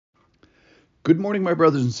Good morning, my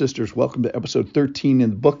brothers and sisters. Welcome to episode 13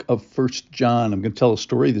 in the book of 1 John. I'm going to tell a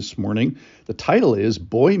story this morning. The title is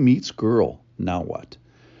Boy Meets Girl. Now what?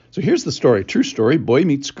 So here's the story. True story. Boy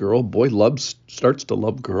meets girl. Boy starts to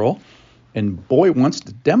love girl. And boy wants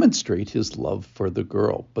to demonstrate his love for the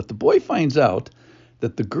girl. But the boy finds out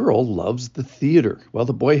that the girl loves the theater. Well,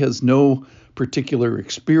 the boy has no particular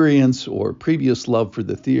experience or previous love for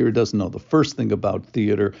the theater, doesn't know the first thing about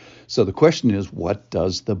theater. So the question is, what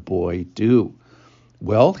does the boy do?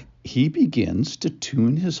 Well, he begins to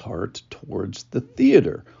tune his heart towards the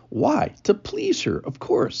theater. Why? To please her, of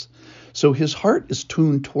course. So his heart is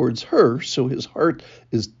tuned towards her, so his heart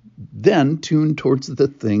is then tuned towards the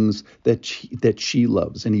things that she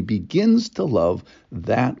loves, and he begins to love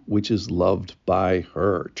that which is loved by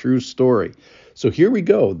her. True story. So here we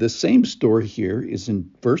go. This same story here is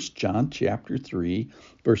in 1 John chapter 3,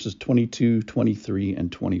 verses 22, 23,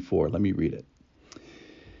 and 24. Let me read it.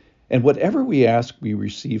 And whatever we ask, we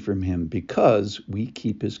receive from him, because we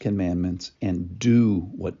keep his commandments and do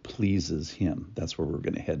what pleases him. That's where we're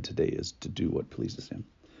going to head today, is to do what pleases him.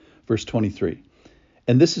 Verse 23.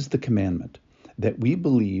 And this is the commandment, that we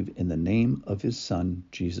believe in the name of his Son,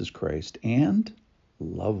 Jesus Christ, and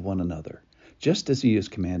love one another, just as he has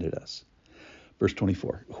commanded us. Verse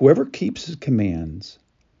 24. Whoever keeps his commands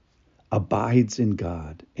abides in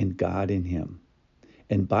God, and God in him.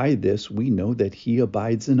 And by this we know that he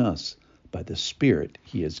abides in us, by the Spirit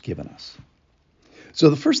he has given us. So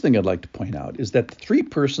the first thing I'd like to point out is that the three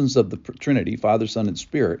persons of the Trinity, Father, Son, and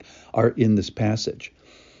Spirit, are in this passage.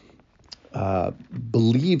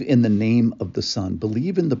 Believe in the name of the Son.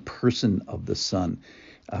 Believe in the person of the Son.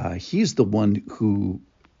 He's the one who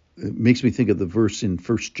makes me think of the verse in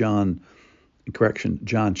John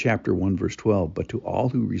chapter 1, verse 12. But to all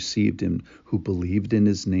who received him, who believed in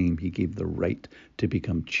his name, he gave the right to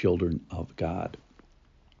become children of God.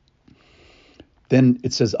 Then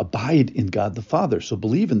it says, abide in God the Father. So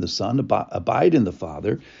believe in the Son, abide in the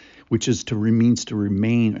Father, which means to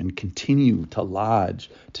remain and continue to lodge,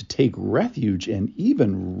 to take refuge and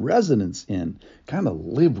even residence in, kind of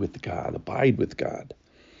live with God, abide with God.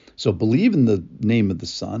 So believe in the name of the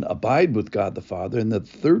Son, abide with God the Father. And the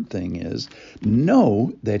third thing is,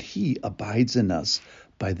 know that he abides in us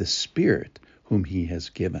by the Spirit whom he has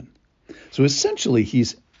given. So essentially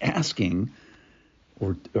he's asking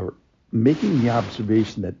or making the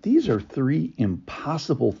observation that these are three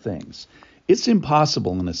impossible things. It's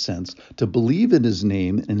impossible, in a sense, to believe in his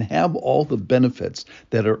name and have all the benefits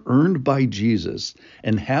that are earned by Jesus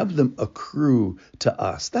and have them accrue to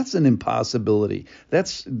us. That's an impossibility.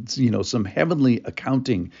 That's, some heavenly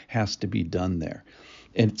accounting has to be done there.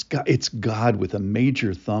 And it's God with a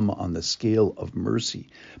major thumb on the scale of mercy.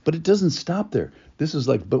 But it doesn't stop there. This is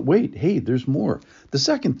like, but wait, hey, there's more. The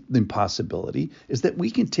second impossibility is that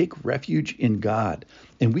we can take refuge in God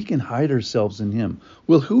and we can hide ourselves in him.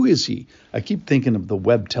 Well, who is he? I keep thinking of the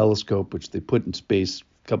Webb telescope, which they put in space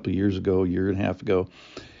a couple of years ago, a year and a half ago.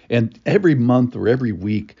 And every month or every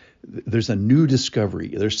week, there's a new discovery.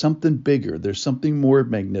 There's something bigger. There's something more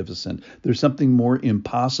magnificent. There's something more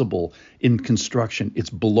impossible in construction.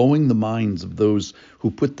 It's blowing the minds of those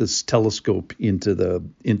who put this telescope into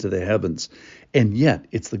the heavens. And yet,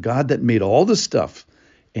 it's the God that made all this stuff,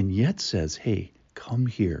 and yet says, hey, come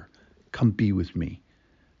here. Come be with me.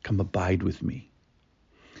 Come abide with me.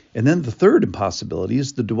 And then the third impossibility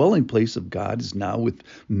is the dwelling place of God is now with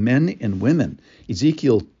men and women.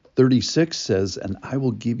 Ezekiel 36 says, and I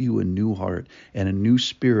will give you a new heart, and a new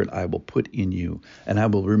spirit I will put in you. And I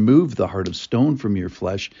will remove the heart of stone from your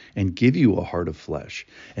flesh and give you a heart of flesh.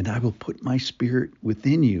 And I will put my spirit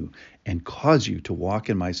within you and cause you to walk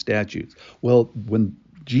in my statutes. Well, when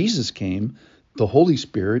Jesus came, the Holy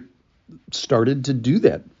Spirit started to do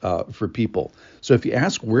that for people. So if you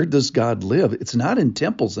ask, where does God live? It's not in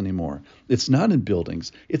temples anymore. It's not in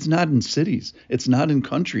buildings. It's not in cities. It's not in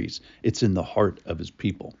countries. It's in the heart of his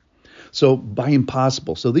people. So by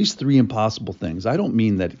impossible, so these three impossible things, I don't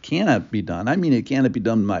mean that it cannot be done. I mean it cannot be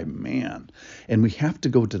done by man. And we have to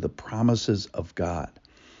go to the promises of God.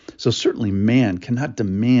 So certainly man cannot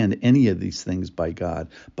demand any of these things by God,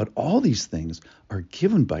 but all these things are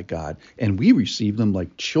given by God, and we receive them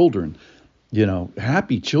like children,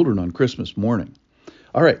 happy children on Christmas morning.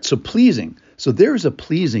 All right, so pleasing. So there's a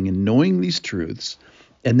pleasing in knowing these truths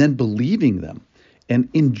and then believing them and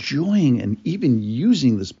enjoying and even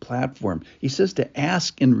using this platform. He says to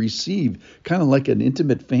ask and receive, kind of like an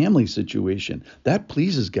intimate family situation. That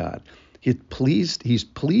pleases God. He's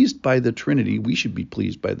pleased by the Trinity. We should be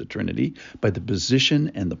pleased by the Trinity, by the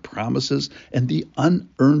position and the promises and the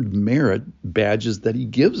unearned merit badges that he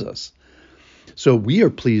gives us. So we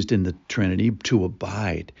are pleased in the Trinity to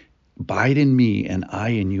abide Abide in me and I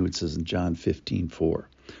in you, it says in John 15:4.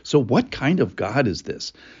 So what kind of God is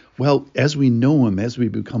this? Well, as we know him, as we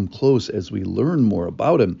become close, as we learn more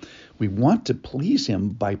about him, we want to please him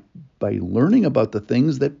by learning about the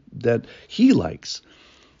things that he likes.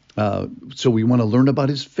 So we want to learn about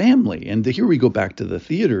his family. And here we go back to the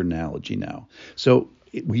theater analogy now. So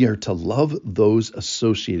we are to love those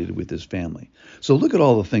associated with his family. So look at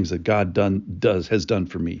all the things that God has done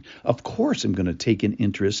for me. Of course, I'm going to take an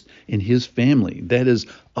interest in his family. That is,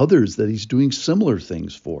 others that he's doing similar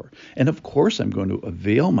things for. And of course, I'm going to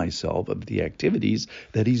avail myself of the activities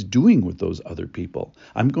that he's doing with those other people.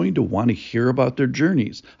 I'm going to want to hear about their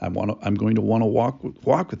journeys. I'm going to want to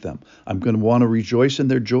walk with them. I'm going to want to rejoice in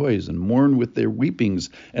their joys and mourn with their weepings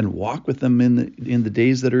and walk with them in the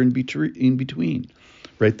days that are in between.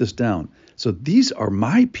 Write this down. So these are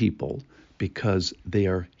my people because they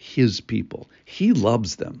are his people. He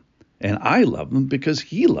loves them, and I love them because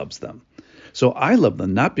he loves them. So I love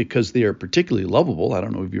them not because they are particularly lovable. I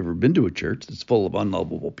don't know if you've ever been to a church that's full of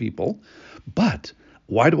unlovable people, but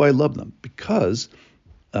why do I love them? Because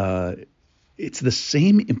it's the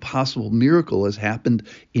same impossible miracle as happened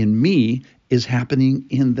in me is happening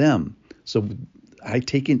in them. So I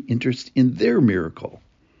take an interest in their miracle.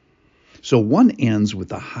 So one ends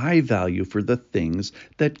with a high value for the things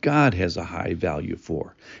that God has a high value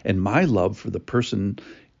for. And my love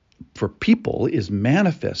for people is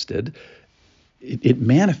manifested. It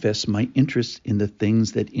manifests my interest in the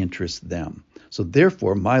things that interest them. So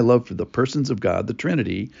therefore, my love for the persons of God, the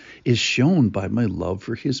Trinity, is shown by my love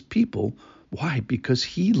for his people. Why? Because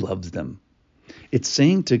he loves them. It's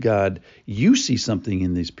saying to God, you see something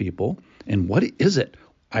in these people, and what is it?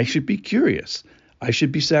 I should be curious. I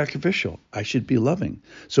should be sacrificial. I should be loving.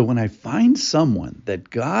 So when I find someone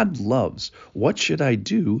that God loves, what should I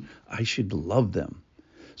do? I should love them.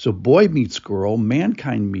 So boy meets girl,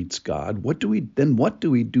 mankind meets God. What do we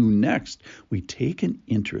do next? We take an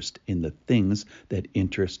interest in the things that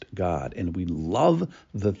interest God, and we love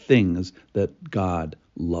the things that God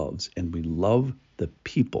loves, and we love the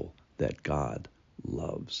people that God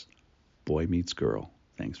loves. Boy meets girl.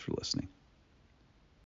 Thanks for listening.